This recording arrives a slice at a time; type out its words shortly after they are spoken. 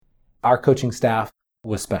our coaching staff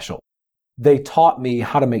was special. They taught me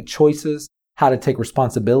how to make choices, how to take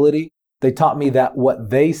responsibility. They taught me that what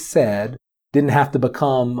they said didn't have to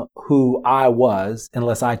become who I was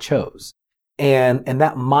unless I chose. And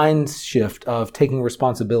that mind shift of taking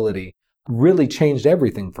responsibility really changed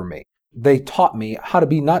everything for me. They taught me how to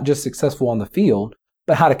be not just successful on the field,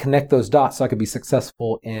 but how to connect those dots so I could be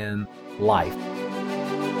successful in life.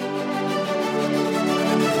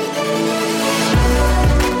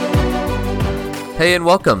 Hey, and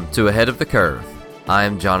welcome to Ahead of the Curve. I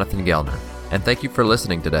am Jonathan Gellner, and thank you for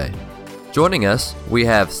listening today. Joining us, we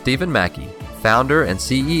have Stephen Mackey, founder and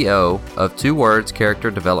CEO of Two Words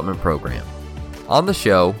Character Development Program. On the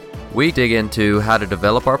show, we dig into how to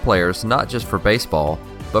develop our players not just for baseball,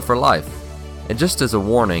 but for life. And just as a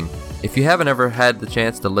warning, if you haven't ever had the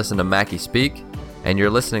chance to listen to Mackey speak, and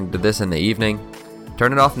you're listening to this in the evening,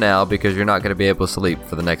 turn it off now because you're not going to be able to sleep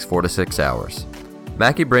for the next 4 to 6 hours.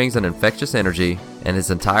 Mackey brings an infectious energy, and his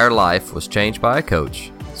entire life was changed by a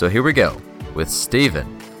coach. So here we go with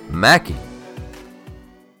Stephen Mackey.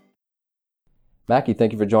 Mackey,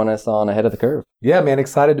 thank you for joining us on Ahead of the Curve. Yeah, man,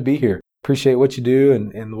 excited to be here. Appreciate what you do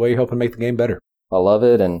and the way you're helping make the game better. I love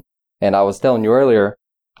it. And I was telling you earlier,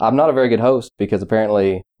 I'm not a very good host because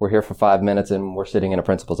apparently we're here for 5 minutes and we're sitting in a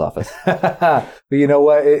principal's office. But you know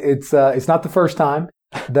what? It's not the first time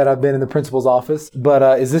that I've been in the principal's office.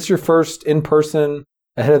 But is this your first in-person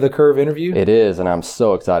Ahead of the Curve interview? It is, and I'm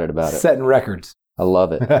so excited about it. Setting records. I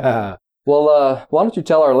love it. Well, why don't you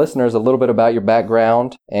tell our listeners a little bit about your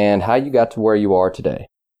background and how you got to where you are today?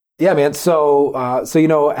 Yeah, man. So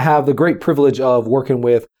have the great privilege of working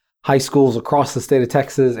with high schools across the state of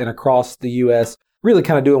Texas and across the U.S., really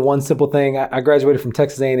kind of doing one simple thing. I graduated from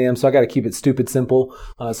Texas A&M, so I got to keep it stupid simple.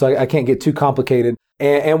 So I can't get too complicated.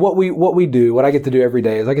 And what I get to do every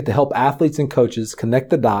day is I get to help athletes and coaches connect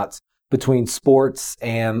the dots between sports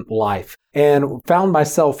and life. And found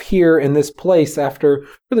myself here in this place after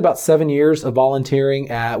really about 7 years of volunteering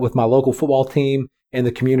with my local football team in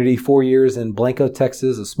the community, 4 years in Blanco,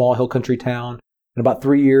 Texas, a small hill country town, and about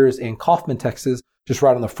 3 years in Kaufman, Texas, just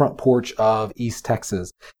right on the front porch of East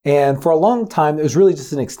Texas. And for a long time, it was really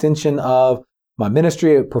just an extension of my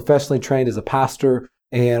ministry. I professionally trained as a pastor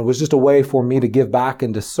and was just a way for me to give back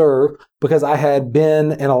and to serve because I had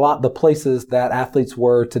been in a lot of the places that athletes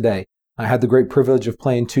were today. I had the great privilege of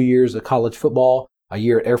playing 2 years of college football, a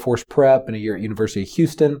year at Air Force Prep and a year at University of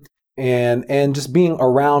Houston, and just being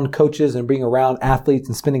around coaches and being around athletes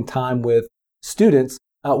and spending time with students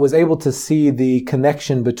was able to see the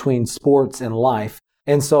connection between sports and life.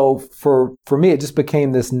 And so for me, it just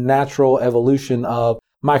became this natural evolution of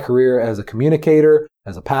my career as a communicator,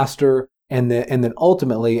 as a pastor, and then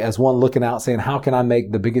ultimately as one looking out saying, how can I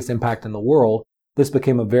make the biggest impact in the world? This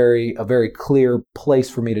became a very clear place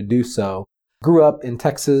for me to do so. Grew up in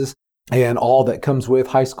Texas and all that comes with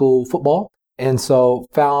high school football. And so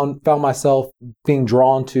found myself being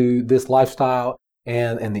drawn to this lifestyle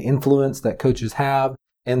and the influence that coaches have.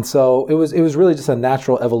 And so it was really just a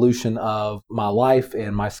natural evolution of my life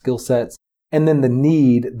and my skill sets. And then the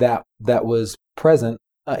need that was present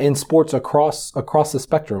in sports across the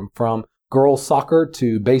spectrum, from girls soccer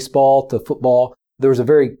to baseball to football. There was a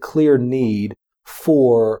very clear need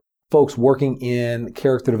for folks working in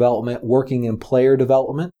character development, working in player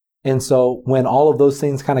development. And so when all of those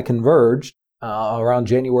things kind of converged around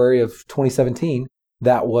January of 2017,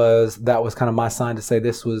 that was kind of my sign to say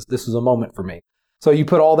this was a moment for me. So you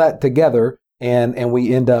put all that together and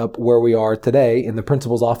we end up where we are today in the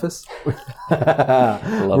principal's office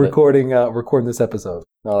recording this episode.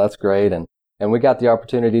 Oh, that's great. And we got the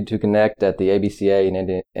opportunity to connect at the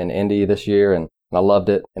ABCA in Indy this year, and I loved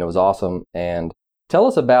it, and it was awesome. And tell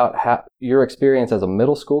us about your experience as a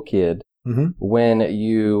middle school kid when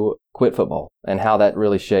you quit football and how that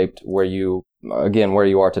really shaped where you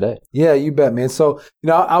are today. Yeah, you bet, man. So,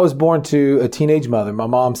 I was born to a teenage mother. My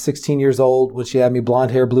mom's 16 years old when she had me,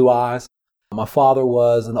 blonde hair, blue eyes. My father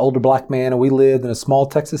was an older black man, and we lived in a small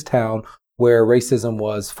Texas town where racism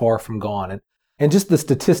was far from gone. And just the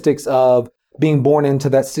statistics of being born into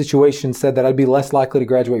that situation said that I'd be less likely to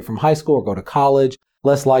graduate from high school or go to college,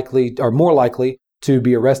 more likely to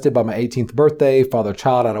be arrested by my 18th birthday, father a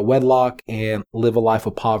child out of wedlock, and live a life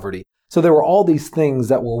of poverty. So there were all these things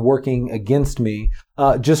that were working against me,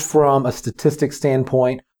 just from a statistic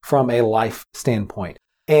standpoint, from a life standpoint.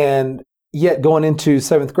 And Yet going into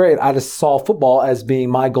 7th grade, I just saw football as being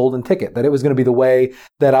my golden ticket, that it was going to be the way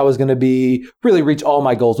that I was going to be really reach all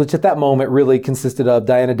my goals, which at that moment really consisted of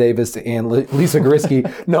Diana Davis and Lisa Goriski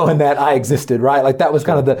knowing that I existed, right? Like that was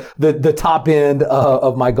kind of the top end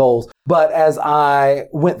of my goals. But as I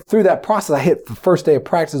went through that process, I hit the first day of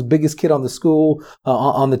practice, biggest kid on the school,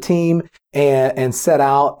 on the team, and set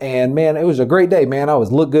out. And man, it was a great day, man. I was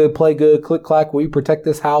look good, play good, click, clack. Will you protect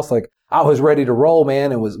this house? Like I was ready to roll,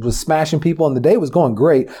 man, and was smashing people, and the day was going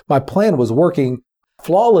great. My plan was working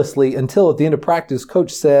flawlessly until at the end of practice,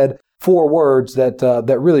 coach said 4 words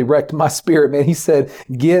that really wrecked my spirit, man. He said,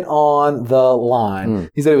 "Get on the line."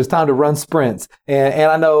 He said it was time to run sprints.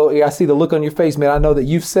 And I know, I see the look on your face, man. I know that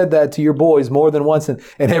you've said that to your boys more than once, and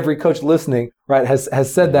every coach listening, right,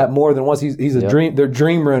 has said that more than once. He's a dream, they're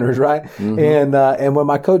dream runners, right? And when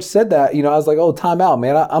my coach said that, I was like, oh, time out,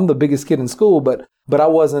 man. I'm the biggest kid in school, but I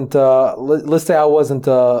wasn't, let's say I wasn't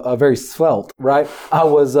very svelte, right? I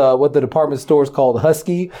was what the department stores called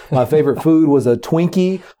husky. My favorite food was a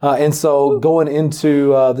Twinkie. And so going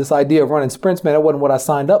into this idea of running sprints, man, that wasn't what I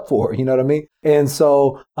signed up for. You know what I mean? And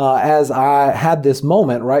so as I had this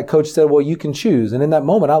moment, right, coach said, well, you can choose. And in that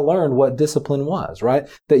moment, I learned what discipline was, right?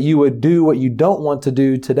 That you would do what you don't want to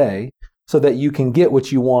do today so that you can get what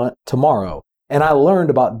you want tomorrow. And I learned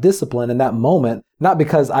about discipline in that moment, not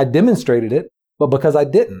because I demonstrated it, but because I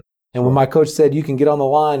didn't. And when my coach said, you can get on the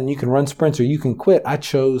line and you can run sprints or you can quit, I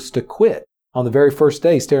chose to quit on the very first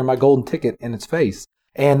day, staring my golden ticket in its face.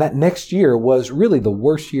 And that next year was really the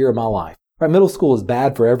worst year of my life. Right? Middle school is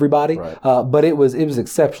bad for everybody, right. But it was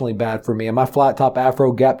exceptionally bad for me. And my flat top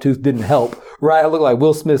afro gap tooth didn't help. Right? I looked like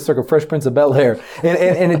Will Smith circa Fresh Prince of Bel-Air.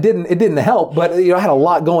 And it didn't help, but I had a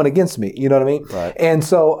lot going against me. You know what I mean? Right. And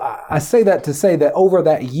so I say that to say that over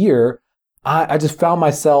that year, I just found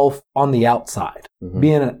myself on the outside,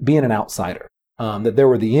 being an outsider. That there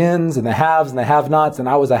were the ins and the haves and the have-nots, and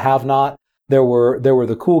I was a have-not. There were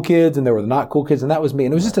the cool kids and there were the not cool kids, and that was me.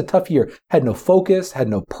 And it was just a tough year. Had no focus, had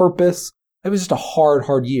no purpose. It was just a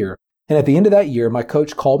hard year. And at the end of that year, my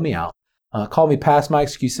coach called me out, called me past my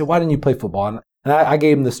excuse, said, "Why didn't you play football?" And I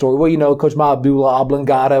gave him the story. Well, Coach my Abdullah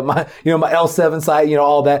oblongata, my L7 site,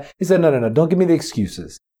 all that. He said, no, don't give me the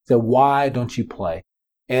excuses. He said, "Why don't you play?"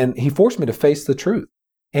 And he forced me to face the truth.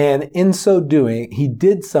 And in so doing, he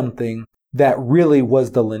did something that really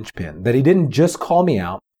was the linchpin, that he didn't just call me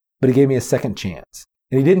out, but he gave me a second chance.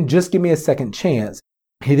 And he didn't just give me a second chance.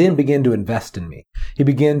 He then began to invest in me. He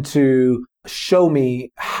began to show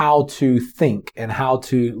me how to think and how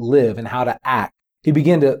to live and how to act. He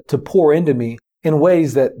began to pour into me in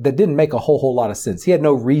ways that didn't make a whole lot of sense. He had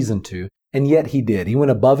no reason to, and yet he did. He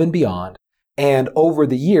went above and beyond. And over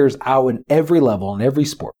the years, I would, in every level, in every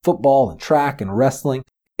sport, football and track and wrestling,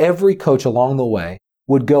 every coach along the way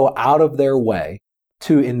would go out of their way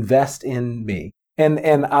to invest in me.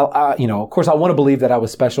 And I of course, I want to believe that I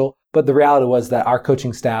was special, but the reality was that our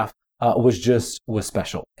coaching staff was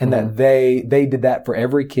special, and that they did that for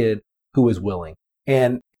every kid who was willing.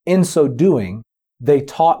 And in so doing, they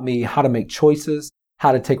taught me how to make choices,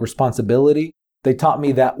 how to take responsibility. They taught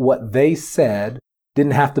me that what they said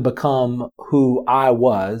didn't have to become who I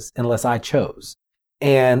was unless I chose.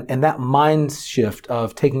 And that mind shift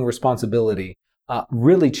of taking responsibility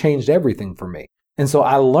really changed everything for me. And so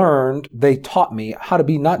they taught me how to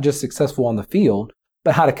be not just successful on the field,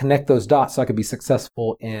 but how to connect those dots so I could be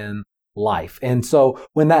successful in life. And so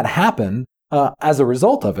when that happened, as a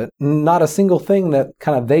result of it, not a single thing that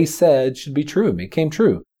kind of they said should be true of me came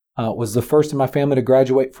true. Was the first in my family to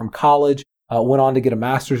graduate from college, went on to get a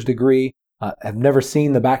master's degree. I've never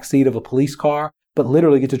seen the backseat of a police car, but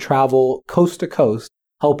literally get to travel coast to coast,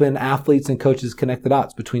 helping athletes and coaches connect the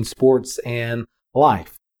dots between sports and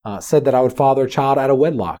life. Said that I would father a child out of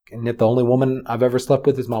wedlock, and yet the only woman I've ever slept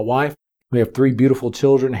with is my wife. We have 3 beautiful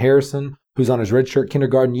children, Harrison, who's on his redshirt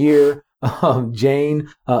kindergarten year, Jane,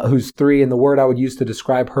 who's 3, and the word I would use to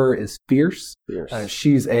describe her is fierce.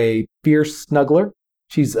 She's a fierce snuggler.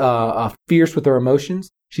 She's fierce with her emotions.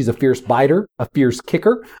 She's a fierce biter, a fierce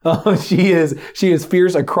kicker. She is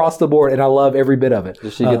fierce across the board, and I love every bit of it.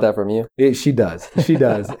 Does she get that from you? She does. She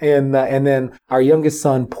does. And then our youngest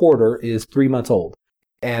son, Porter, is 3 months old.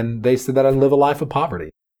 And they said that I live a life of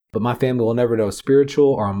poverty. But my family will never know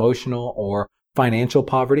spiritual or emotional or financial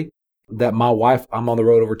poverty. That my wife, I'm on the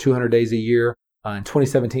road over 200 days a year. In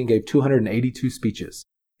 2017, gave 282 speeches.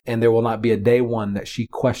 And there will not be a day one that she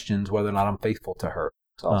questions whether or not I'm faithful to her.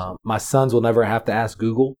 Awesome. My sons will never have to ask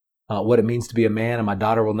Google what it means to be a man, and my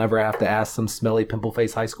daughter will never have to ask some smelly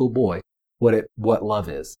pimple-faced high school boy what love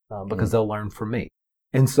is, because they'll learn from me.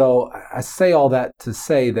 And so I say all that to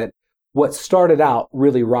say that what started out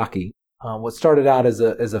really rocky what started out as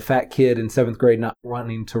a fat kid in 7th grade not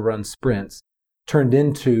wanting to run sprints turned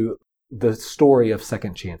into the story of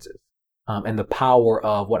second chances, and the power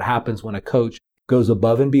of what happens when a coach goes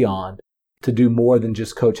above and beyond to do more than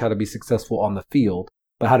just coach how to be successful on the field,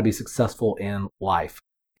 but how to be successful in life.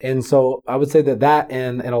 And so I would say that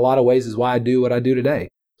in a lot of ways is why I do what I do today.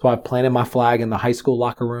 So I planted my flag in the high school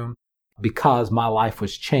locker room because my life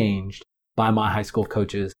was changed by my high school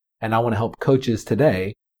coaches. And I want to help coaches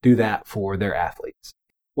today do that for their athletes.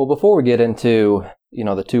 Well, before we get into,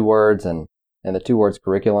 the 2 words and the 2 words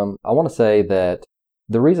curriculum, I want to say that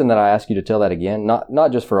the reason that I ask you to tell that again,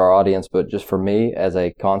 not just for our audience, but just for me as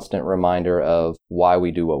a constant reminder of why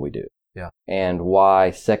we do what we do. Yeah. And why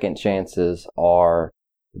second chances are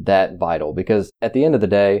that vital. Because at the end of the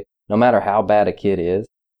day, no matter how bad a kid is,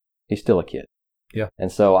 he's still a kid. Yeah.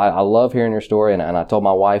 And so I love hearing your story. And I told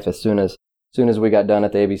my wife as soon as we got done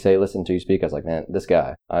at the ABCA listening to you speak, I was like, man, this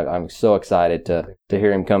guy, I'm so excited to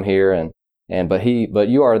hear him come here. But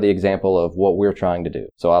you are the example of what we're trying to do.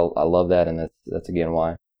 So I love that. And that's again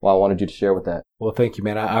why I wanted you to share with that. Well, thank you,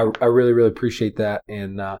 man. I really, really appreciate that.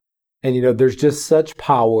 And there's just such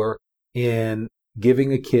power in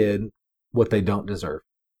giving a kid what they don't deserve.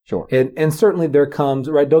 Sure. And certainly there comes,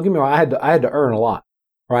 right? Don't get me wrong. I had to earn a lot,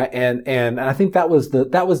 right? And I think that was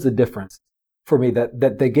the difference for me,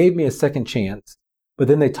 that they gave me a second chance, but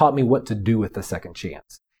then they taught me what to do with the second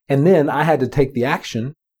chance. And then I had to take the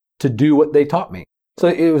action to do what they taught me. So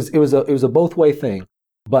it was a both way thing.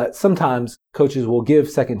 But sometimes coaches will give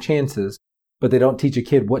second chances, but they don't teach a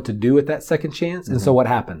kid what to do with that second chance. And so what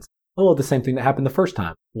happens? Oh, the same thing that happened the first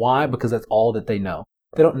time. Why? Because that's all that they know.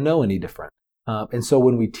 They don't know any different. And so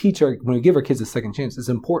when we give our kids a second chance, it's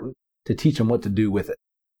important to teach them what to do with it.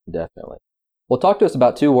 Definitely. Well, talk to us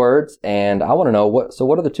about 2 words, and I want to know what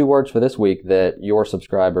are the 2 words for this week that your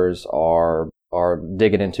subscribers are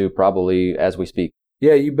digging into probably as we speak?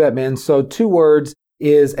 Yeah, you bet, man. So 2 words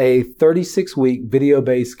is a 36-week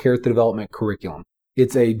video-based character development curriculum.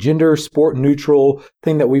 It's a gender sport neutral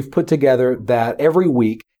thing that we've put together that every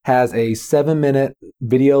week has a 7-minute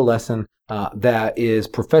video lesson that is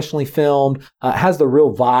professionally filmed, has the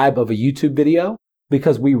real vibe of a YouTube video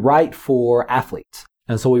because we write for athletes.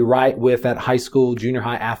 And so we write with that high school, junior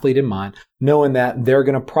high athlete in mind, knowing that they're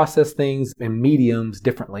going to process things in mediums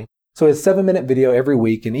differently. So it's a 7-minute video every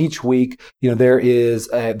week. And each week, there is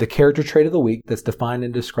the character trait of the week that's defined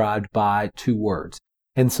and described by 2 words.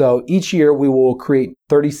 And so each year we will create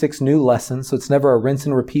 36 new lessons. So it's never a rinse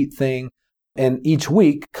and repeat thing. And each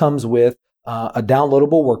week comes with a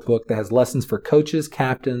downloadable workbook that has lessons for coaches,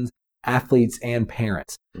 captains, athletes, and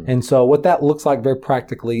parents. And so what that looks like very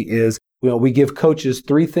practically is, we give coaches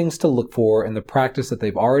 3 things to look for in the practice that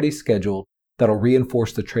they've already scheduled that'll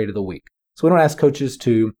reinforce the trait of the week. So we don't ask coaches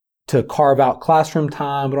to carve out classroom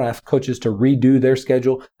time. We don't ask coaches to redo their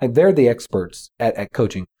schedule. Like, they're the experts at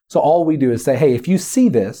coaching. So all we do is say, hey, if you see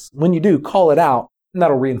this, when you do, call it out, and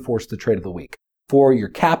that'll reinforce the trait of the week for your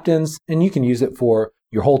captains. And you can use it for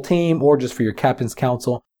your whole team or just for your captain's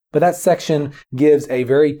council. But that section gives a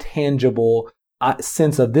very tangible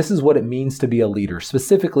sense of this is what it means to be a leader,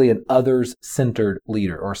 specifically an others-centered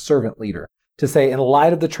leader or servant leader. To say, in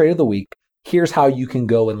light of the trait of the week, here's how you can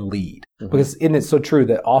go and lead. Because isn't it so true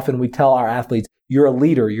that often we tell our athletes, you're a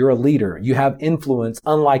leader, you have influence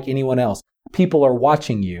unlike anyone else. People are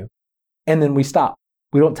watching you. And then we stop.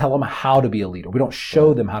 We don't tell them how to be a leader. We don't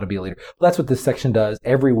show them how to be a leader. Well, that's what this section does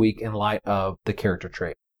every week in light of the character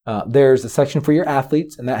trait. There's a section for your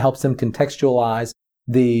athletes, and that helps them contextualize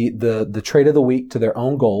the trait of the week to their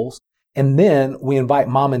own goals. And then we invite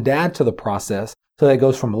mom and dad to the process. So that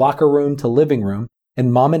goes from locker room to living room.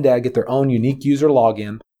 And mom and dad get their own unique user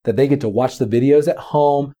login that they get to watch the videos at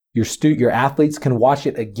home. Your athletes can watch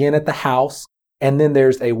it again at the house. And then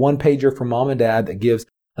there's a 1-pager for mom and dad that gives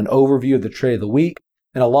an overview of the trait of the week.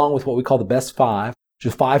 And along with what we call the best 5,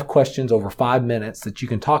 just 5 questions over 5 minutes that you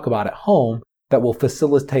can talk about at home that will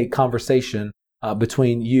facilitate conversation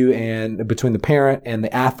between the parent and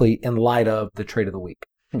the athlete in light of the trait of the week.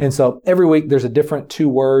 And so every week there's a different 2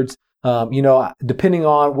 words. Depending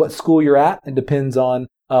on what school you're at, it depends on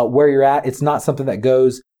where you're at. It's not something that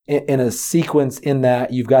goes in a sequence in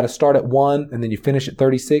that you've got to start at 1 and then you finish at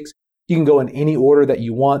 36. You can go in any order that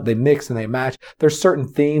you want. They mix and they match. There's certain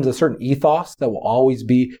themes, a certain ethos that will always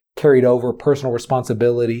be carried over: personal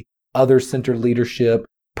responsibility, others-centered leadership,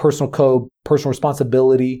 personal code, personal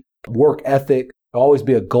responsibility, work ethic. There'll always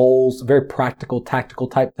be a goals, very practical, tactical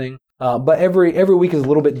type thing. But every week is a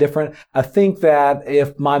little bit different. I think that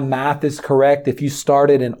if my math is correct, if you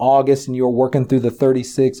started in August and you were working through the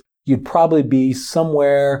 36, you'd probably be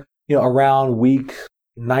somewhere, around week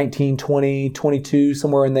 19, 20, 22,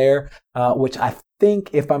 somewhere in there, which I think,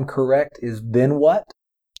 if I'm correct, is then what?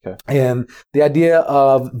 Okay. And the idea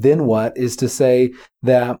of then what is to say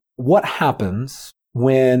that what happens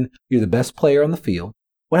when you're the best player on the field?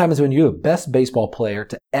 What happens when you're the best baseball player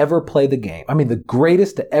to ever play the game? I mean, the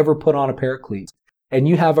greatest to ever put on a pair of cleats. And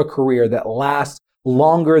you have a career that lasts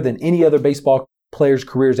longer than any other baseball player's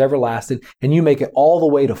careers ever lasted. And you make it all the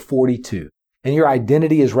way to 42. And your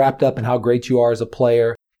identity is wrapped up in how great you are as a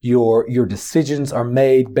player. Your decisions are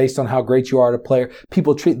made based on how great you are as a player.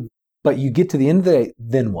 People treat, but you get to the end of the day,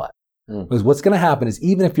 then what? Because what's going to happen is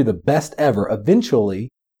even if you're the best ever, eventually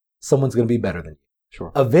someone's going to be better than you.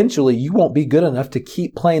 Sure. Eventually, you won't be good enough to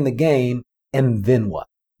keep playing the game. And then what?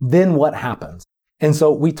 Then what happens? And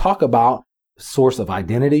so we talk about source of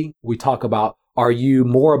identity. We talk about, are you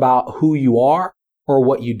more about who you are or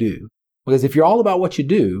what you do? Because if you're all about what you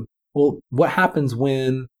do, well, what happens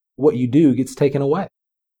when what you do gets taken away?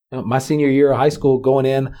 You know, my senior year of high school going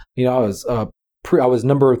in, I was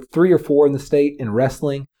number 3 or 4 in the state in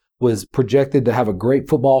wrestling, was projected to have a great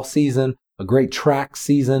football season, a great track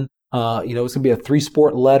season. It was going to be a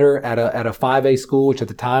 3-sport letter at a 5A school, which at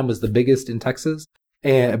the time was the biggest in Texas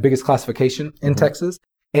and biggest classification in Texas,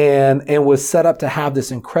 and was set up to have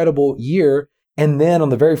this incredible year. And then on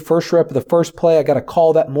the very first rep of the first play, I got a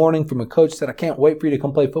call that morning from a coach that said, I can't wait for you to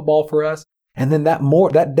come play football for us. And then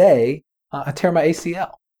that day, I tear my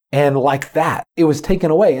ACL. And like that, it was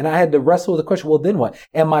taken away. And I had to wrestle with the question, well, then what?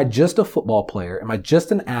 Am I just a football player? Am I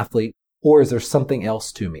just an athlete? Or is there something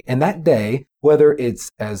else to me? And that day, whether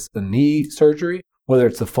it's as the knee surgery, whether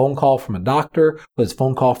it's a phone call from a doctor, whether it's a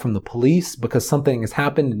phone call from the police because something has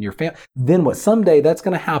happened in your family, then what? Someday that's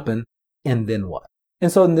going to happen. And then what?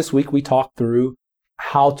 And so in this week, we talked through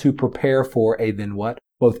how to prepare for a then what,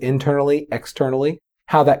 both internally, externally,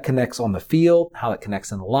 how that connects on the field, how that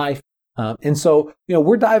connects in life. And so,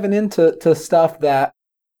 we're diving into stuff that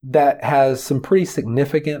has some pretty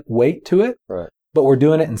significant weight to it. Right. But we're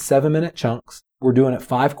doing it in 7-minute chunks. We're doing it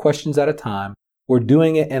 5 questions at a time. We're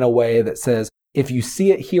doing it in a way that says, if you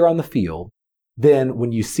see it here on the field, then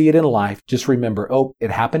when you see it in life, just remember, oh,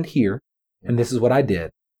 it happened here, and this is what I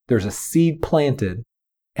did. There's a seed planted,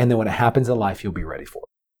 and then when it happens in life, you'll be ready for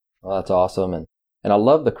it. Well, that's awesome. And I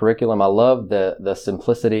love the curriculum. I love the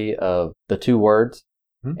simplicity of the 2 words.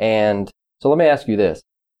 Mm-hmm. And so let me ask you this.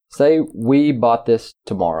 Say we bought this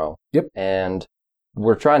tomorrow. Yep. And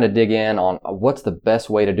we're trying to dig in on what's the best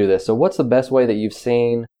way to do this. So what's the best way that you've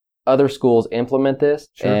seen other schools implement this?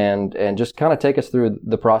 Sure. And just kind of take us through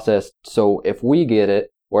the process. So if we get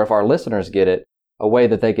it, or if our listeners get it, a way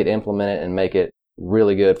that they could implement it and make it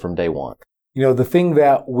really good from day one. The thing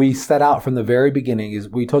that we set out from the very beginning is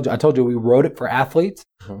I told you we wrote it for athletes,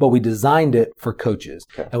 but we designed it for coaches.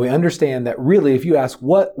 Okay. And we understand that really, if you ask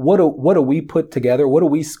what do we put together? What do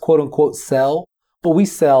we quote unquote sell? What we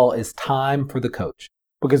sell is time for the coach,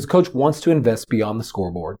 because the coach wants to invest beyond the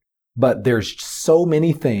scoreboard, but there's so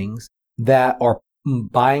many things that are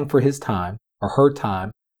buying for his time or her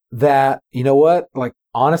time that, like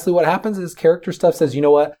honestly, what happens is character stuff says,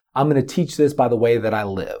 I'm going to teach this by the way that I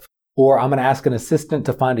live, or I'm going to ask an assistant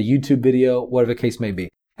to find a YouTube video, whatever the case may be.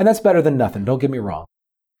 And that's better than nothing. Don't get me wrong.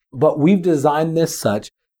 But we've designed this such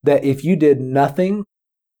that if you did nothing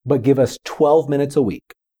but give us 12 minutes a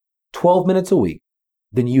week,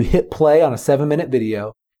 then you hit play on a 7-minute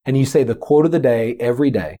video and you say the quote of the day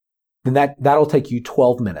every day, then that'll take you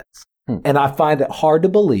 12 minutes. And I find it hard to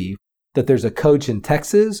believe that there's a coach in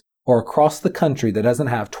Texas or across the country that doesn't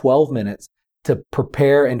have 12 minutes to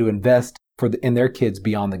prepare and to invest in their kids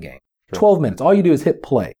beyond the game. Sure. 12 minutes. All you do is hit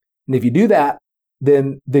play. And if you do that,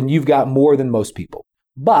 then you've got more than most people.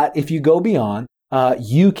 But if you go beyond,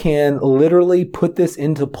 you can literally put this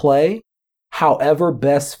into play however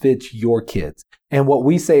best fits your kids. And what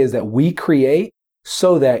we say is that we create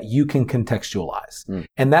so that you can contextualize.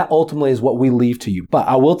 And that ultimately is what we leave to you. But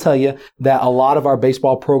I will tell you that a lot of our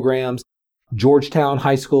baseball programs, Georgetown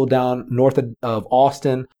High School down north of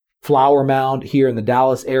Austin, Flower Mound here in the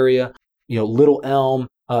Dallas area, Little Elm,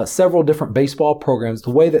 several different baseball programs,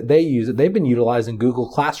 the way that they use it, they've been utilizing Google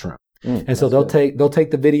Classroom. And so they'll take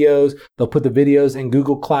the videos, they'll put the videos in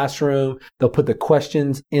Google Classroom, they'll put the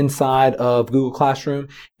questions inside of Google Classroom,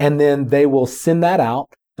 and then they will send that out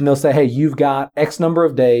and they'll say, hey, you've got X number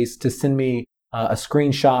of days to send me a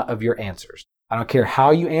screenshot of your answers. I don't care how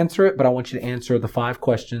you answer it, but I want you to answer the 5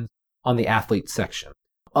 questions on the athlete section.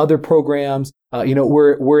 Other programs,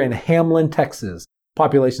 we're in Hamlin, Texas.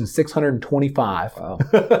 Population 625. Wow.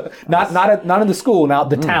 not in the school, now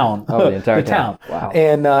the town. Oh, the entire town. Wow.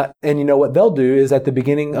 And what they'll do is at the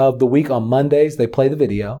beginning of the week on Mondays, they play the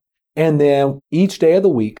video. And then each day of the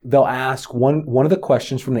week, they'll ask one of the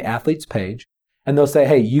questions from the athletes page. And they'll say,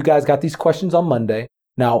 hey, you guys got these questions on Monday.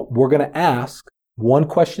 Now we're going to ask one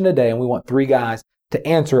question a day, and we want 3 guys to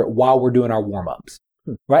answer it while we're doing our warm-ups.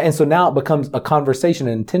 Right. And so now it becomes a conversation,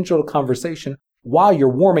 an intentional conversation while you're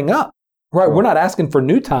warming up. Right. We're not asking for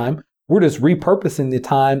new time. We're just repurposing the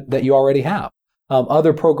time that you already have.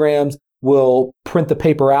 Other programs will print the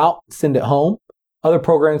paper out, send it home. Other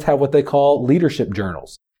programs have what they call leadership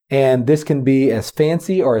journals. And this can be as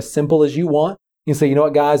fancy or as simple as you want. You can say, you know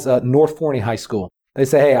what, guys, North Forney High School. They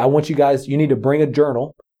say, hey, I want you guys, you need to bring a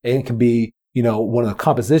journal. And it can be, one of the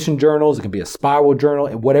composition journals. It can be a spiral journal,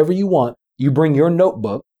 and whatever you want. You bring your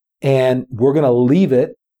notebook, and we're going to leave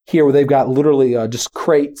it here where they've got literally just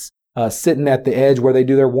crates sitting at the edge where they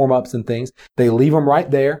do their warm-ups and things. They leave them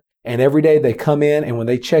right there. And every day they come in, and when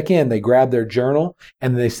they check in, they grab their journal,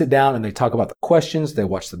 and then they sit down and they talk about the questions. They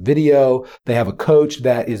watch the video. They have a coach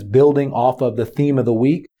that is building off of the theme of the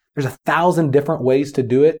week. There's 1,000 different ways to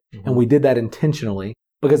do it. And we did that intentionally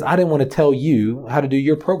because I didn't want to tell you how to do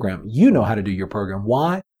your program. You know how to do your program.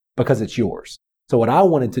 Why? Because it's yours. So what I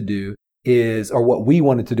wanted to do what we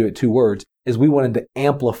wanted to do at 2 Words is we wanted to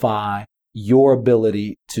amplify your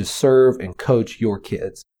ability to serve and coach your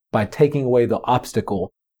kids by taking away the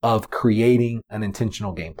obstacle of creating an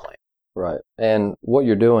intentional game plan. Right. And what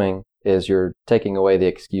you're doing is you're taking away the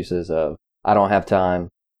excuses of, I don't have time,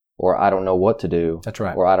 or I don't know what to do. That's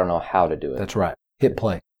right. Or I don't know how to do it. That's right. Hit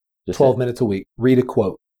play. Just 12 minutes a week. Read a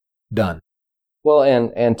quote. Done. Well,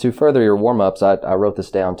 and to further your warm-ups, I wrote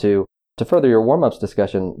this down too. To further your warm-ups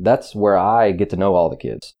discussion, that's where I get to know all the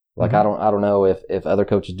kids. Like, I don't know if other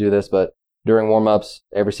coaches do this, but during warm-ups,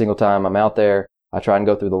 every single time I'm out there, I try and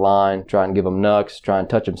go through the line, try and give them knucks, try and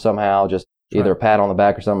touch them somehow, just either a pat on the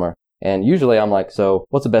back or somewhere. And usually I'm like, so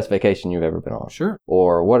what's the best vacation you've ever been on? Sure.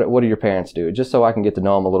 Or what do your parents do? Just so I can get to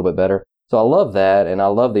know them a little bit better. So I love that. And I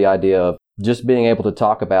love the idea of just being able to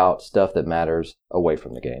talk about stuff that matters away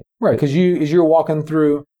from the game. Right. Because as you're walking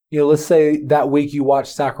through, let's say that week you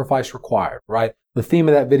watch Sacrifice Required, right? The theme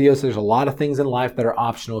of that video says there's a lot of things in life that are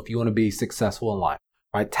optional if you want to be successful in life,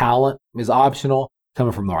 right? Talent is optional,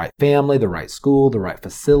 coming from the right family, the right school, the right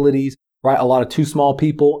facilities, right? A lot of too small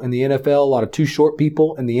people in the NFL, a lot of too short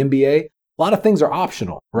people in the NBA. A lot of things are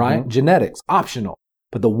optional, right? Genetics, optional.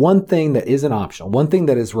 But the one thing that isn't optional, one thing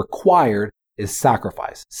that is required is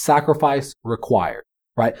sacrifice. Sacrifice required,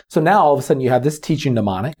 right? So now all of a sudden you have this teaching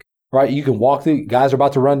mnemonic, right? You can walk through, guys are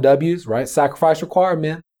about to run W's, right? Sacrifice required,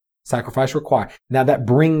 men. Sacrifice required. Now that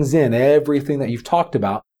brings in everything that you've talked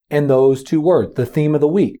about in those 2 words, the theme of the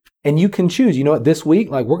week. And you can choose, this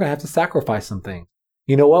week, we're going to have to sacrifice some things.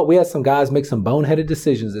 You know what? We had some guys make some boneheaded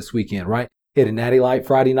decisions this weekend, right? Hit a natty light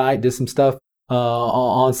Friday night, did some stuff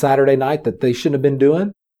on Saturday night that they shouldn't have been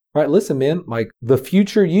doing, right? Listen, man, the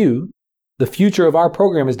future of our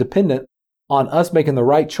program is dependent on us making the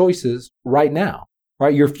right choices right now,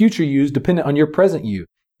 right? Your future you is dependent on your present you.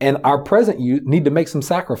 And our present you need to make some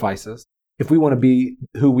sacrifices if we want to be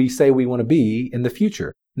who we say we want to be in the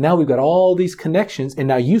future. Now we've got all these connections, and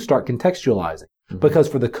now you start contextualizing. Because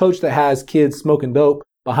for the coach that has kids smoking dope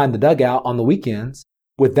behind the dugout on the weekends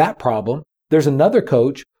with that problem, there's another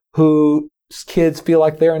coach whose kids feel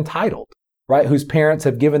like they're entitled, right? Whose parents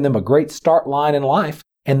have given them a great start line in life,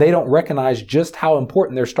 and they don't recognize just how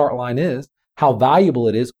important their start line is, how valuable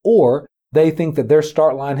it is, or they think that their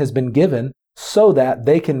start line has been given so that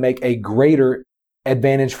they can make a greater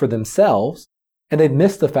advantage for themselves. And they've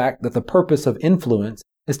missed the fact that the purpose of influence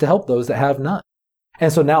is to help those that have none.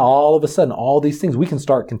 And so now all of a sudden, all these things we can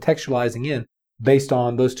start contextualizing in based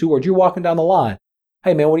on those 2 words. You're walking down the line.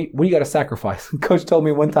 Hey man, what do you got to sacrifice? Coach told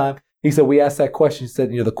me one time, he said, we asked that question. He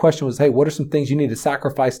said, the question was, hey, what are some things you need to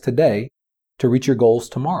sacrifice today to reach your goals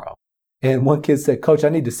tomorrow? And one kid said, Coach, I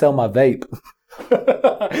need to sell my vape.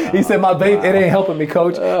 He said, my vape, it ain't helping me,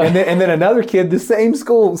 Coach. And then another kid, the same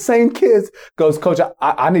school, same kids, goes, Coach,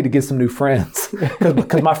 I need to get some new friends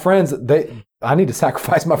because my friends, I need to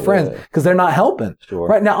sacrifice my friends because they're not helping. Sure.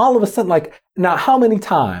 Right now, all of a sudden, now how many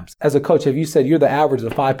times as a coach have you said you're the average of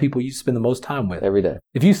the 5 people you spend the most time with? Every day.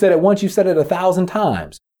 If you said it once, you've said it 1,000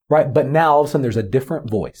 times, right? But now all of a sudden there's a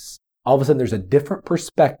different voice. All of a sudden there's a different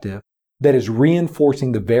perspective that is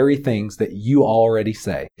reinforcing the very things that you already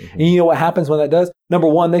say. And you know what happens when that does? Number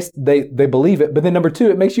one, they believe it, but then number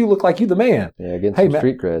 2, it makes you look like you the man. Yeah, getting some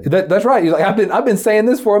street cred. That's right. You're like, I've been saying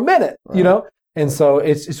this for a minute, right. And so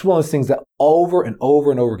it's one of those things that over and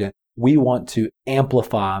over and over again, we want to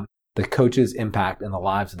amplify the coach's impact in the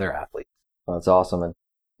lives of their athletes. Well, that's awesome.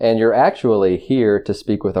 And you're actually here to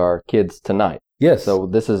speak with our kids tonight. Yes. So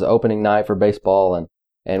this is opening night for baseball,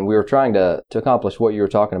 and we were trying to accomplish what you were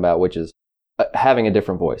talking about, which is having a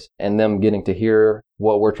different voice and them getting to hear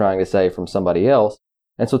what we're trying to say from somebody else.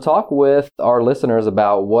 And so talk with our listeners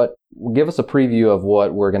about give us a preview of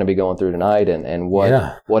what we're going to be going through tonight and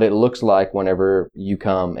what it looks like whenever you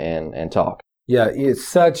come and talk. Yeah, it's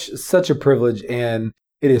such a privilege, and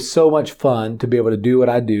it is so much fun to be able to do what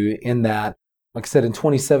I do in that, like I said, in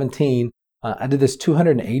 2017, I did this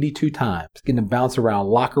 282 times, getting to bounce around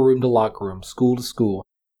locker room to locker room, school to school,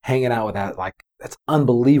 hanging out with that. Like, that's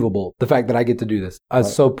unbelievable, the fact that I get to do this. I'm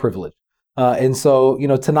so privileged. And so,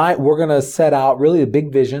 tonight we're going to set out really a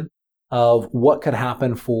big vision of what could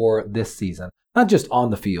happen for this season, not just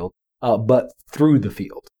on the field, but through the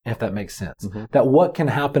field, if that makes sense. Mm-hmm. That what can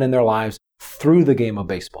happen in their lives through the game of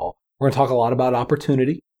baseball. We're going to talk a lot about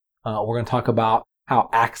opportunity. We're going to talk about how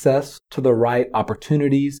access to the right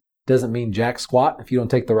opportunities doesn't mean jack squat if you don't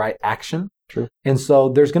take the right action. True. And so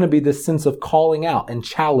there's going to be this sense of calling out and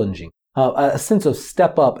challenging, a sense of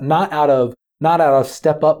step up, not out of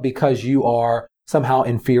step up because you are somehow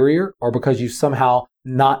inferior or because you've somehow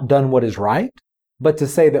not done what is right, but to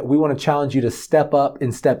say that we want to challenge you to step up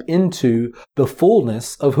and step into the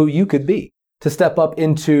fullness of who you could be, to step up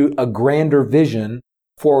into a grander vision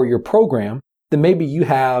for your program than maybe you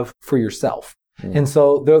have for yourself. Mm. And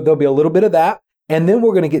so there'll be a little bit of that. And then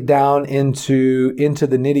we're going to get down into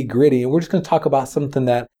the nitty gritty. And we're just going to talk about something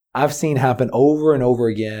that I've seen happen over and over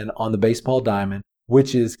again on the baseball diamond,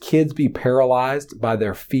 which is kids be paralyzed by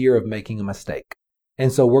their fear of making a mistake.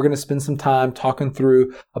 And so we're going to spend some time talking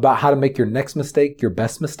through about how to make your next mistake your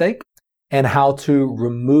best mistake and how to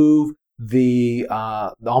remove the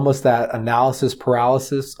almost that analysis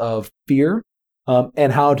paralysis of fear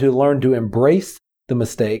and how to learn to embrace the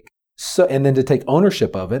mistake and then to take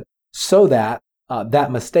ownership of it so that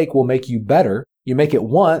that mistake will make you better. You make it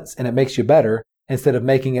once and it makes you better instead of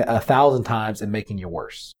making it 1,000 times and making you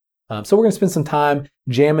worse. So we're going to spend some time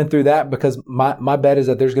jamming through that because my bet is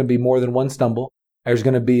that there's going to be more than one stumble. There's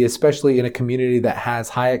going to be, especially in a community that has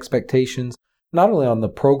high expectations, not only on the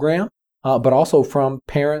program, but also from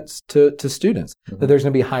parents to students, mm-hmm. that there's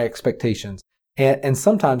going to be high expectations. And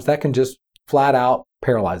sometimes that can just flat out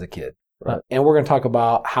paralyze a kid. Right. And we're going to talk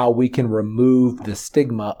about how we can remove the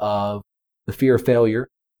stigma of the fear of failure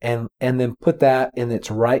and then put that in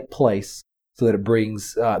its right place so that it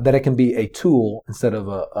brings, that it can be a tool instead of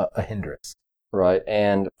a hindrance. Right.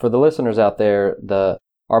 And for the listeners out there,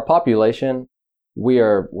 our population,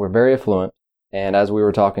 we're very affluent. And as we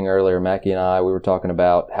were talking earlier, Mackie and I, we were talking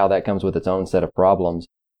about how that comes with its own set of problems.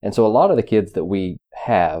 And so a lot of the kids that we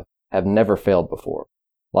have never failed before.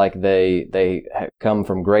 Like they come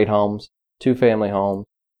from great homes, 2-family homes.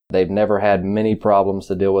 They've never had many problems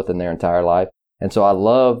to deal with in their entire life. And so I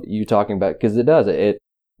love you talking about, because it does,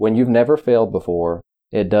 when you've never failed before,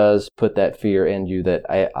 it does put that fear in you that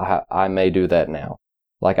I may do that now.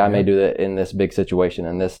 Like I may do that in this big situation.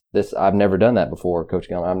 And this, I've never done that before, Coach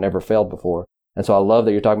Gellner. I've never failed before. And so I love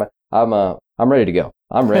that you're talking about, I'm ready to go.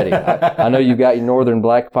 I'm ready. I know you've got your northern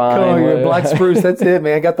black pine. Come on, your black spruce. That's it,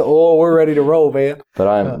 man. Got the oil. We're ready to roll, man. But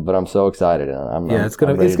I'm so excited. It's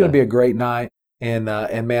gonna be a great night. And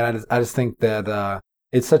man, I just think that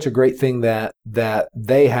it's such a great thing that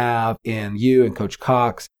they have in you and Coach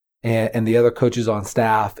Cox and the other coaches on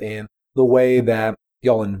staff, and the way that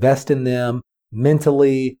y'all invest in them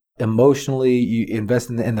mentally, emotionally. You invest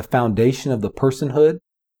in the foundation of the personhood.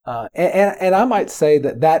 And I might say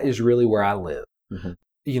that is really where I live. Mm-hmm.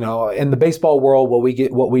 In the baseball world, what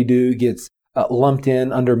we do gets lumped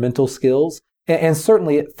in under mental skills, and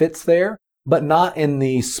certainly it fits there, but not in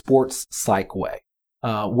the sports psych way.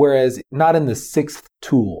 Whereas not in the sixth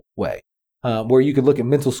tool way, where you could look at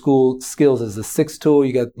mental skills as the sixth tool.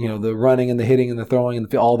 You got, the running and the hitting and the throwing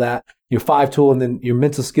and all that, your 5 tool, and then your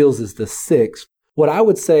mental skills is the 6th. What I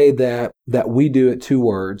would say that we do at 2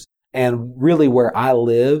 Words, and really where I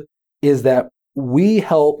live, is that we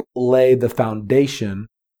help lay the foundation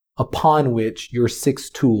upon which your 6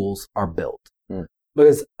 tools are built. Mm.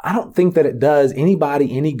 Because I don't think that it does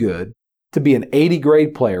anybody any good to be an 80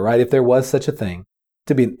 grade player, right? If there was such a thing,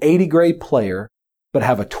 to be an 80 grade player, but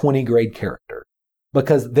have a 20 grade character,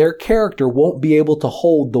 because their character won't be able to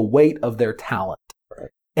hold the weight of their talent.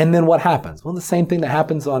 Right. And then what happens? Well, the same thing that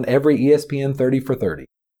happens on every ESPN 30 for 30,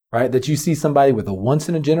 right? That you see somebody with a once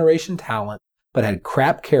in a generation talent, but had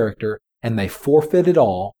crap character, and they forfeit it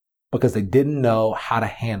all because they didn't know how to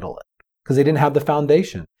handle it, because they didn't have the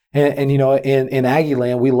foundation. And in Aggie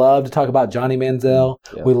land, we love to talk about Johnny Manziel.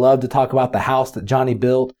 Yeah. We love to talk about the house that Johnny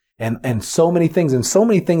built, and so many things. And so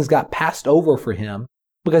many things got passed over for him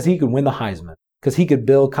because he could win the Heisman, because he could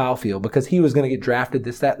build Kyle Field, because he was going to get drafted,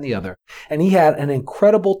 this, that, and the other. And he had an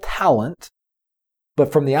incredible talent,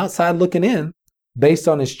 but from the outside looking in, based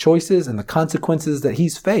on his choices and the consequences that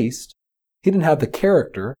he's faced, he didn't have the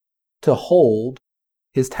character to hold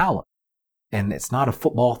his talent. And it's not a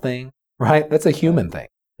football thing, right? That's a human thing.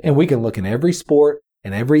 And we can look in every sport,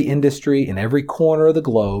 in every industry, in every corner of the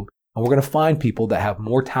globe, and we're going to find people that have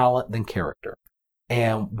more talent than character.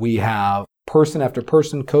 And we have person after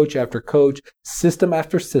person, coach after coach, system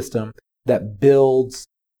after system that builds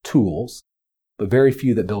tools, but very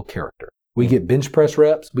few that build character. We get bench press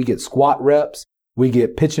reps, we get squat reps, we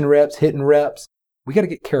get pitching reps, hitting reps. We got to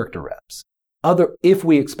get character reps. If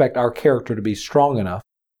we expect our character to be strong enough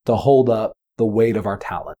to hold up the weight of our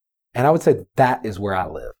talent. And I would say that is where I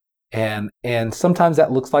live. And sometimes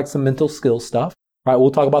that looks like some mental skill stuff, right?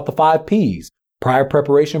 We'll talk about the 5 Ps. Prior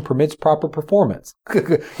preparation permits proper performance.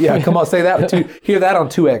 Yeah, come on, say that. Hear that on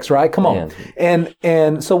 2X, right? Come on.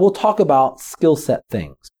 And so we'll talk about skill set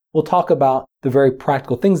things. We'll talk about the very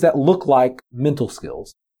practical things that look like mental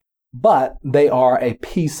skills, but they are a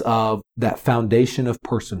piece of that foundation of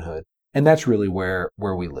personhood. And that's really where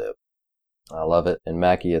we live. I love it. And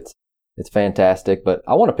Mackie, it's fantastic, but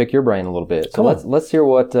I want to pick your brain a little bit. So let's hear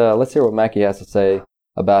what Mackie has to say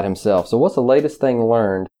about himself. So what's the latest thing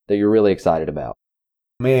learned that you're really excited about?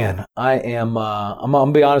 Man, I am, I'm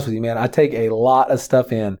going to be honest with you, man. I take a lot of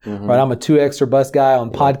stuff in, right? I'm a 2X or bus guy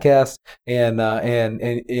on podcasts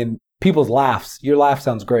and people's laughs. Your laugh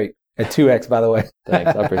sounds great at 2X, by the way.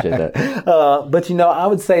 Thanks. I appreciate that. But I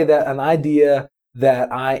would say that an idea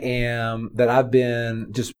that I've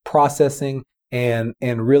been just processing and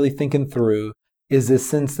really thinking through is this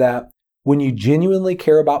sense that when you genuinely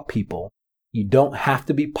care about people, you don't have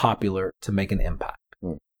to be popular to make an impact.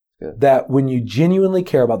 That when you genuinely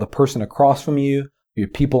care about the person across from you, your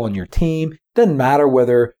people on your team, doesn't matter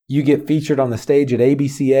whether you get featured on the stage at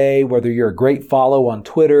ABCA, whether you're a great follow on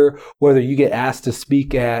Twitter, whether you get asked to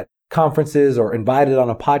speak at conferences or invited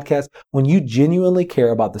on a podcast, when you genuinely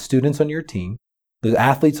care about the students on your team, the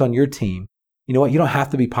athletes on your team, you know what? You don't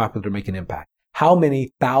have to be popular to make an impact. How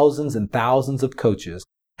many thousands and thousands of coaches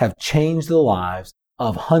have changed the lives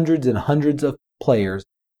of hundreds and hundreds of players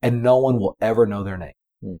and no one will ever know their name?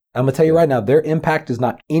 I'm going to tell you right now, their impact is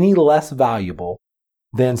not any less valuable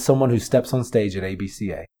than someone who steps on stage at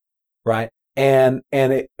ABCA, right? And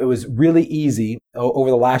it was really easy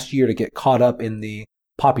over the last year to get caught up in the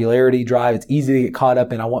popularity drive. It's easy to get caught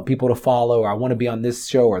up in, I want people to follow, or I want to be on this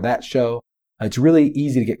show or that show. It's really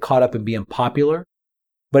easy to get caught up in being popular.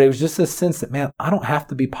 But it was just this sense that, man, I don't have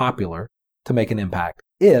to be popular to make an impact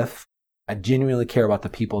if I genuinely care about the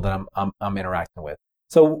people that I'm interacting with.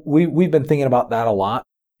 So we've been thinking about that a lot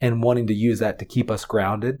and wanting to use that to keep us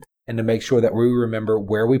grounded and to make sure that we remember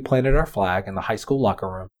where we planted our flag in the high school locker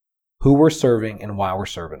room, who we're serving, and why we're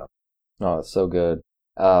serving them. Oh, that's so good.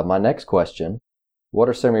 My next question, what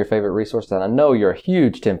are some of your favorite resources? And I know you're a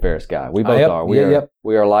huge Tim Ferriss guy. We both are.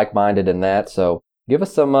 We are like-minded in that. So give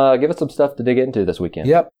us some stuff to dig into this weekend.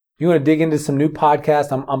 Yep. You want to dig into some new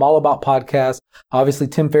podcasts? I'm all about podcasts. Obviously,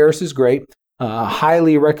 Tim Ferriss is great.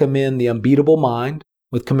 Highly recommend The Unbeatable Mind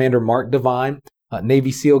with Commander Mark Devine.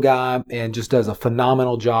 Navy SEAL guy, and just does a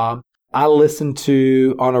phenomenal job. I listen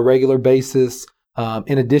to on a regular basis.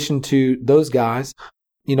 In addition to those guys,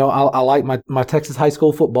 I like my Texas high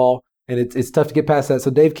school football, and it's tough to get past that.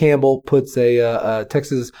 So Dave Campbell puts a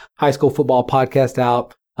Texas high school football podcast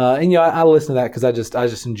out, and I listen to that because I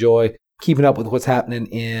just enjoy keeping up with what's happening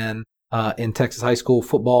in Texas high school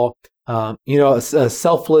football. A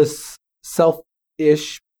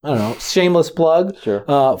selfish. I don't know, shameless plug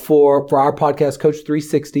for our podcast, Coach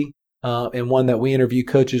 360, and one that we interview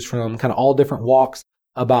coaches from kind of all different walks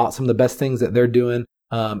about some of the best things that they're doing,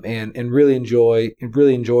 and really enjoy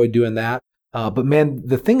doing that. But man,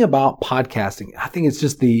 the thing about podcasting, I think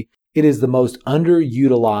it is the most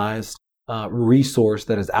underutilized resource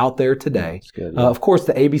that is out there today. Good, yeah. Of course,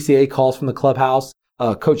 the ABCA calls from the clubhouse.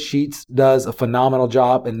 Coach Sheets does a phenomenal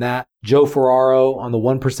job in that. Joe Ferraro on the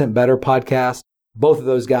 1% Better podcast. Both of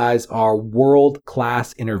those guys are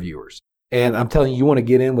world-class interviewers. And I'm telling you, you want to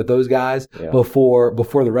get in with those guys before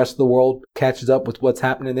the rest of the world catches up with what's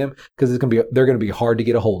happening to them, because they're going to be hard to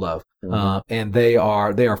get a hold of. And they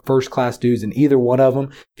are first-class dudes. And either one of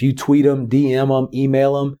them, if you tweet them, DM them,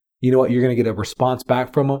 email them, you know what, you're going to get a response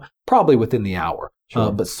back from them, probably within the hour,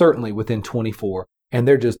 but certainly within 24. And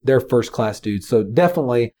they're first-class dudes. So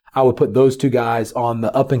definitely, I would put those two guys on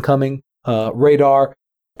the up-and-coming radar.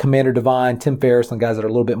 Commander Devine, Tim Ferriss, and guys that are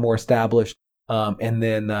a little bit more established. And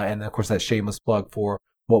then of course that shameless plug for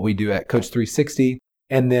what we do at Coach 360.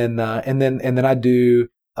 And then I do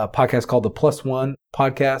a podcast called the Plus One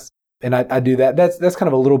Podcast. And I do that. That's kind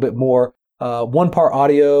of a little bit more, one part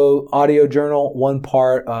audio journal, one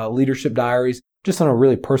part leadership diaries, just on a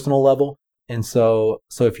really personal level. And so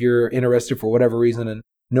if you're interested for whatever reason in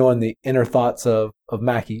knowing the inner thoughts of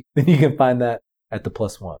Mackie, then you can find that at the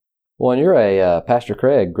 +1. Well, and you're a Pastor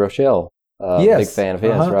Craig Groeschel, yes. big fan of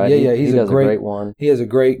his, right? Yeah, he does a great one. He has a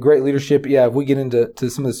great leadership. Yeah, if we get into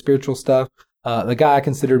some of the spiritual stuff, the guy I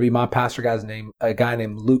consider to be my pastor a guy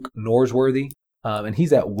named Luke Norsworthy, and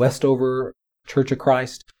he's at Westover Church of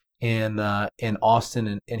Christ in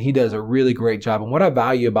Austin, and he does a really great job. And what I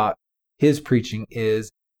value about his preaching is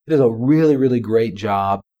he does a really, really great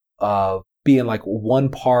job of being like one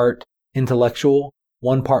part intellectual,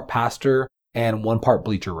 one part pastor, and one part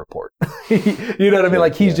Bleacher Report. You know what I mean?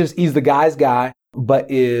 Like he's the guy's guy, but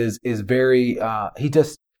is very,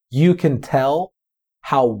 you can tell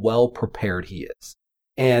how well prepared he is.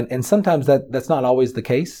 And sometimes that's not always the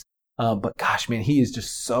case. But gosh, man, he is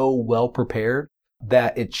just so well prepared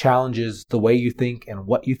that it challenges the way you think and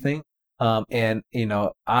what you think. And, you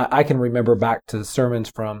know, I can remember back to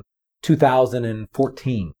sermons from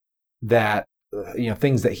 2014 that, you know,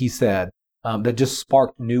 things that he said that just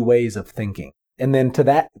sparked new ways of thinking. And then to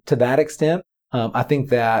that extent, I think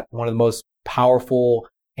that one of the most powerful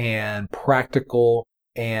and practical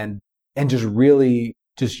and just really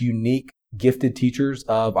just unique, gifted teachers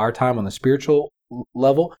of our time on the spiritual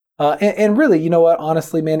level. And really, you know what,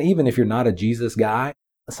 honestly, man, even if you're not a Jesus guy,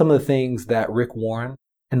 some of the things that Rick Warren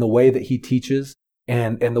and the way that he teaches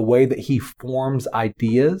and the way that he forms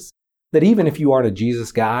ideas, that even if you aren't a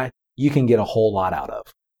Jesus guy, you can get a whole lot out of.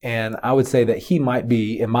 And I would say that he might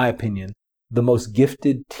be, in my opinion, the most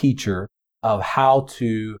gifted teacher of how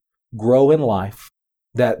to grow in life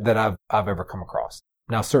that I've ever come across.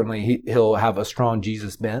 Now, certainly he'll have a strong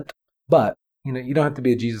Jesus bent, but you know, you don't have to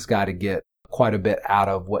be a Jesus guy to get quite a bit out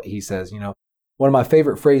of what he says. You know, one of my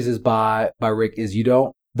favorite phrases by Rick is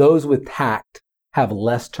those with tact have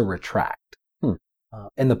less to retract.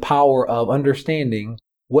 And the power of understanding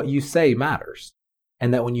what you say matters.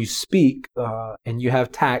 And that when you speak and you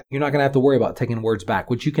have tact, you're not going to have to worry about taking words back,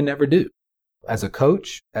 which you can never do. As a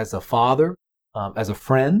coach, as a father, as a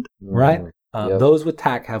friend, right? Those with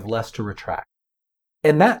tact have less to retract.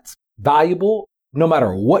 And that's valuable no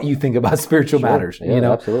matter what you think about spiritual matters. Yeah, you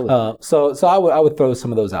know? Absolutely. So I would throw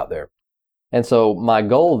some of those out there. And so my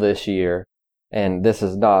goal this year, and this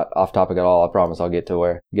is not off topic at all, I promise I'll get to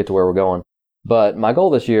where we're going. But my goal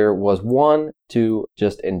this year was, one, to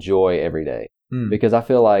just enjoy every day. Because I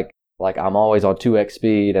feel like I'm always on 2x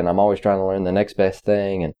speed and I'm always trying to learn the next best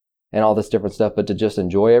thing and all this different stuff, but to just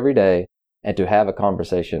enjoy every day and to have a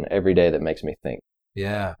conversation every day that makes me think.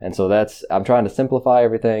 Yeah. And so I'm trying to simplify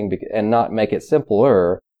everything and not make it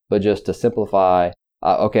simpler, but just to simplify.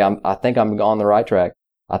 I think I'm on the right track.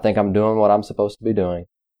 I think I'm doing what I'm supposed to be doing,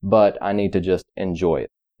 but I need to just enjoy it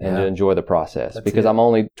and to enjoy the process. That's because I'm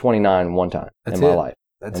only 29 one time in my life.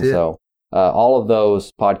 So all of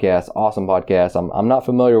those podcasts, awesome podcasts. I'm not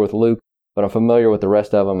familiar with Luke, but I'm familiar with the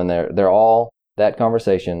rest of them, and they're all that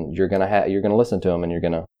conversation. You're gonna listen to them, and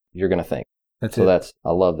you're gonna think.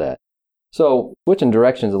 I love that. So switching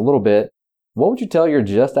directions a little bit, what would you tell your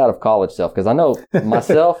just out of college self? Because I know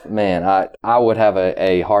myself, man, I would have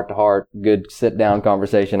a heart-to-heart, good sit-down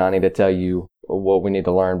conversation. I need to tell you what we need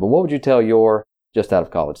to learn. But what would you tell your just out of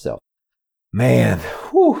college self? Man,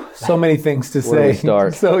 so many things to say. Where do we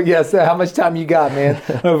start? So yes, how much time you got, man?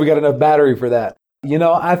 I don't know if we got enough battery for that. You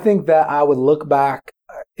know, I think that I would look back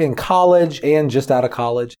in college and just out of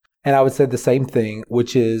college, and I would say the same thing,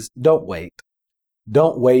 which is don't wait.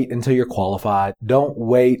 Don't wait until you're qualified. Don't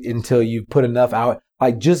wait until you've put enough out.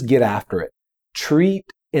 Like, just get after it. Treat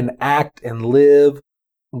and act and live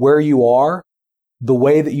where you are the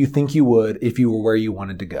way that you think you would if you were where you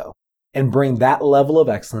wanted to go. And bring that level of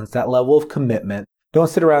excellence, that level of commitment. Don't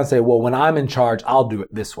sit around and say, well, when I'm in charge, I'll do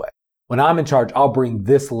it this way. When I'm in charge, I'll bring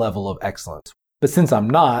this level of excellence. But since I'm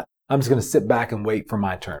not, I'm just going to sit back and wait for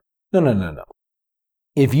my turn. No.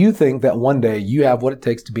 If you think that one day you have what it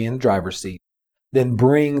takes to be in the driver's seat, then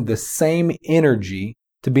bring the same energy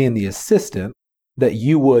to being the assistant that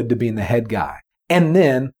you would to being the head guy. And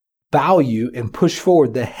then value and push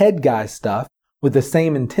forward the head guy stuff with the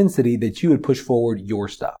same intensity that you would push forward your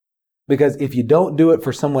stuff. Because if you don't do it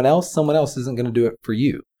for someone else isn't going to do it for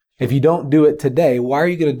you. If you don't do it today, why are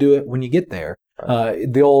you going to do it when you get there?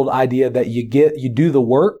 The old idea that you do the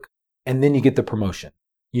work and then you get the promotion.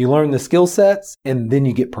 You learn the skill sets and then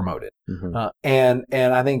you get promoted. Mm-hmm. And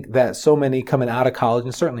I think that so many coming out of college,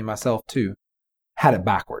 and certainly myself too, had it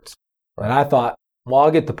backwards. Right. And I thought, well,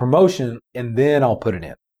 I'll get the promotion and then I'll put it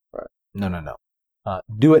in. Right. No.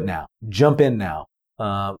 Do it now. Jump in now.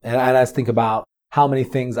 And I just think about how many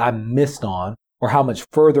things I missed on or how much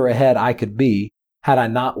further ahead I could be had I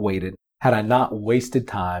not waited, had I not wasted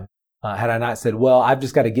time, had I not said, well, I've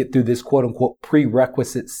just got to get through this quote unquote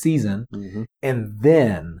prerequisite season. And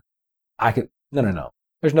then I could, no.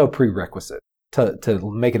 There's no prerequisite to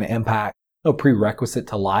making an impact. No prerequisite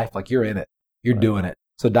to life. Like you're in it. You're doing it.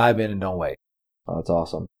 So dive in and don't wait. Oh, that's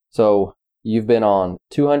awesome. So you've been on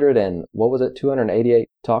 288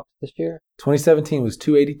 talks this year? 2017 was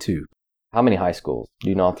 282. How many high schools? Do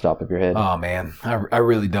you know off the top of your head? Oh man, I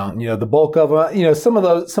really don't. The bulk of them, some of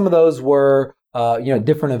those were,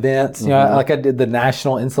 different events. Like I did the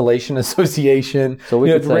National Insulation Association. So we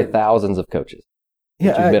could say thousands of coaches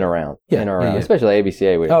that you've been around, especially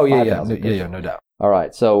ABCA. No doubt. All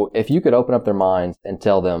right. So if you could open up their minds and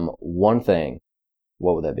tell them one thing,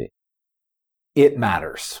 what would that be? It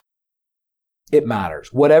matters. It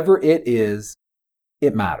matters. Whatever it is,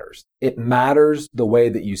 it matters. It matters the way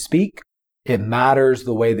that you speak. It matters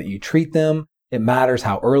the way that you treat them. It matters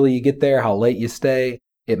how early you get there, how late you stay.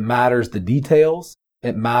 It matters the details.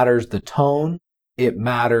 It matters the tone. It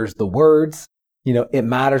matters the words. It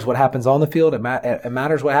matters what happens on the field. It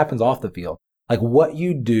matters what happens off the field. Like what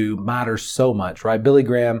you do matters so much, right? Billy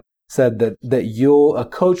Graham said that a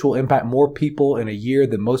coach will impact more people in a year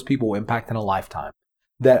than most people will impact in a lifetime.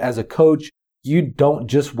 That as a coach, you don't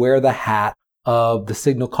just wear the hat of the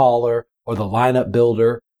signal caller or the lineup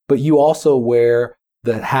builder, but you also wear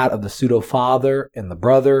the hat of the pseudo father and the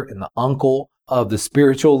brother and the uncle, of the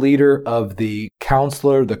spiritual leader, of the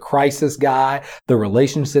counselor, the crisis guy, the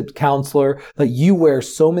relationship counselor. Like you wear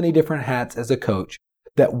so many different hats as a coach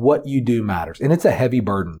that what you do matters. And it's a heavy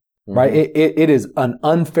burden, right? It is an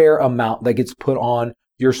unfair amount that gets put on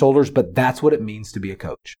your shoulders, but that's what it means to be a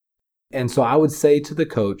coach. And so I would say to the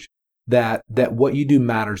coach that what you do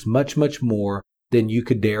matters much, much more than you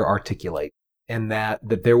could dare articulate. And that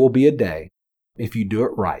there will be a day, if you do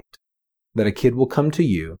it right, that a kid will come to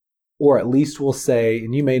you, or at least will say,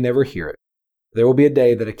 and you may never hear it, there will be a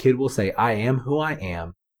day that a kid will say, I am who I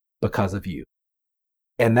am because of you.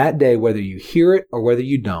 And that day, whether you hear it or whether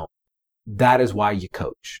you don't, that is why you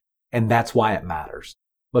coach. And that's why it matters.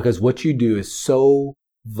 Because what you do is so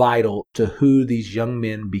vital to who these young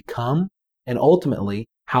men become, and ultimately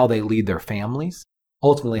how they lead their families,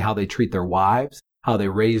 ultimately how they treat their wives, how they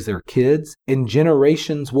raise their kids, and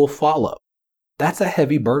generations will follow. That's a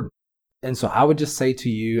heavy burden. And so I would just say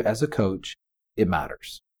to you as a coach, it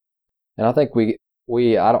matters. And I think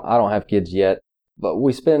I don't have kids yet, but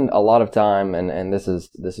we spend a lot of time, and this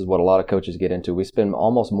is what a lot of coaches get into. We spend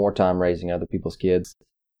almost more time raising other people's kids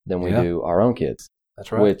than we do our own kids.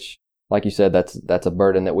 That's right. Which, like you said, that's a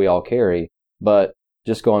burden that we all carry. But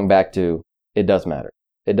just going back to, it does matter.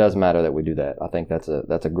 It does matter that we do that. I think that's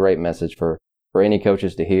a great message for any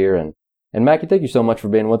coaches to hear. And Mackie, thank you so much for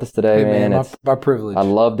being with us today, man. It's my privilege. I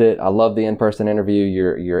loved it. I love the in-person interview.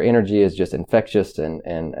 Your energy is just infectious, and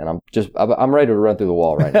I'm ready to run through the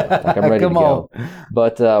wall right now. Like I'm ready to go.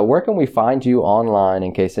 But where can we find you online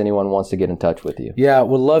in case anyone wants to get in touch with you? Yeah,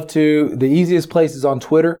 would love to. The easiest place is on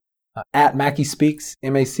Twitter, at Mackey Speaks,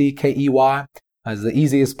 MACKEY, is the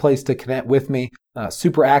easiest place to connect with me.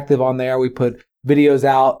 Super active on there. We put videos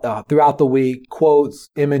out throughout the week, quotes,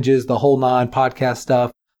 images, the whole nine, podcast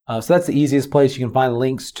stuff. So that's the easiest place. You can find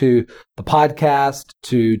links to the podcast,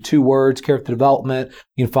 to 2 Words, Character Development.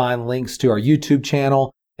 You can find links to our YouTube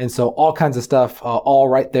channel. And so all kinds of stuff, all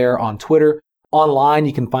right there on Twitter. Online,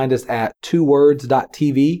 you can find us at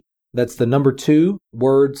 2words.tv. That's the number 2,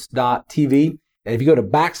 words.tv. And if you go to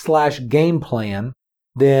 /game plan,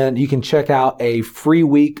 then you can check out a free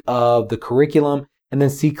week of the curriculum and then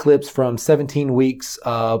see clips from 17 weeks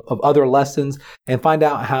of other lessons and find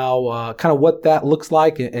out how kind of what that looks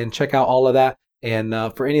like and check out all of that. And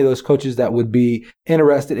for any of those coaches that would be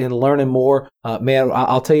interested in learning more, man,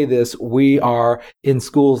 I'll tell you this. We are in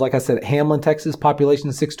schools, like I said, at Hamlin, Texas,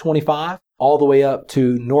 population 625, all the way up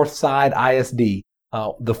to Northside ISD,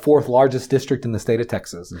 the 4th largest district in the state of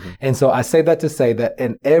Texas. Mm-hmm. And so I say that to say that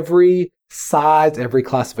in every size, every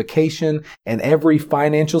classification, and every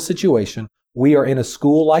financial situation, we are in a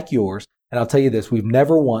school like yours. And I'll tell you this, we've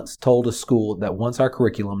never once told a school that wants our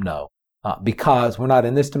curriculum no, because we're not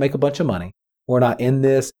in this to make a bunch of money. We're not in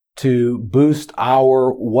this to boost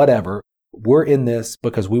our whatever. We're in this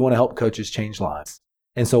because we want to help coaches change lives.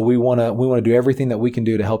 And so we want to do everything that we can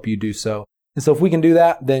do to help you do so. And so if we can do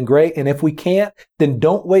that, then great. And if we can't, then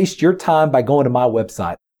don't waste your time by going to my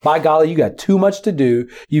website. By golly, you got too much to do.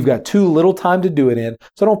 You've got too little time to do it in.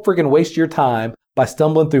 So don't freaking waste your time by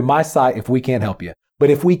stumbling through my site if we can't help you. But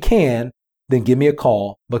if we can, then give me a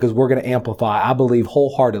call because we're going to amplify. I believe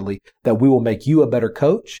wholeheartedly that we will make you a better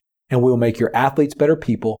coach and we will make your athletes better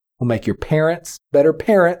people. We'll make your parents better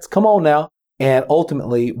parents. Come on now. And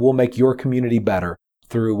ultimately, we'll make your community better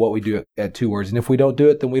through what we do at Two Words. And if we don't do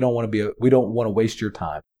it, then we don't want to waste your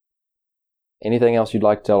time. Anything else you'd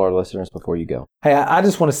like to tell our listeners before you go? Hey, I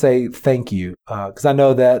just want to say thank you because I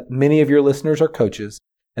know that many of your listeners are coaches.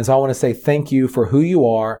 And so I want to say thank you for who you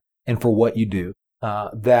are and for what you do.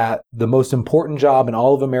 That the most important job in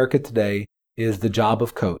all of America today is the job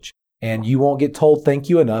of coach. And you won't get told thank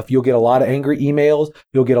you enough. You'll get a lot of angry emails.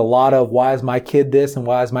 You'll get a lot of why is my kid this and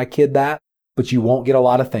why is my kid that? But you won't get a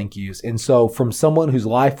lot of thank yous. And so from someone whose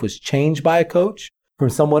life was changed by a coach, from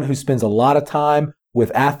someone who spends a lot of time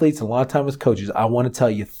with athletes and a lot of time with coaches, I want to tell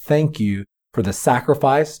you thank you for the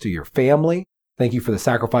sacrifice to your family. Thank you for the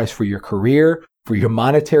sacrifice for your career, for your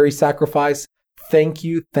monetary sacrifice. Thank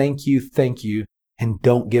you, thank you, thank you. And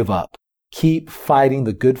don't give up. Keep fighting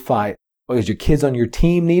the good fight because your kids on your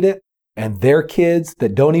team need it and their kids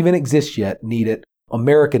that don't even exist yet need it.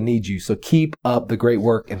 America needs you. So keep up the great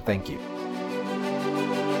work and thank you.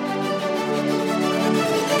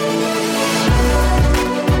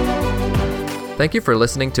 Thank you for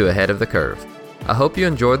listening to Ahead of the Curve. I hope you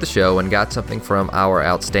enjoyed the show and got something from our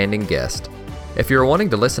outstanding guest. If you're wanting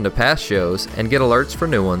to listen to past shows and get alerts for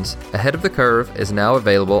new ones, Ahead of the Curve is now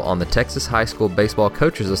available on the Texas High School Baseball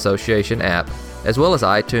Coaches Association app, as well as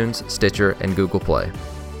iTunes, Stitcher, and Google Play.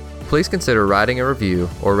 Please consider writing a review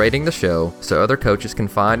or rating the show so other coaches can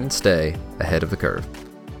find and stay ahead of the curve.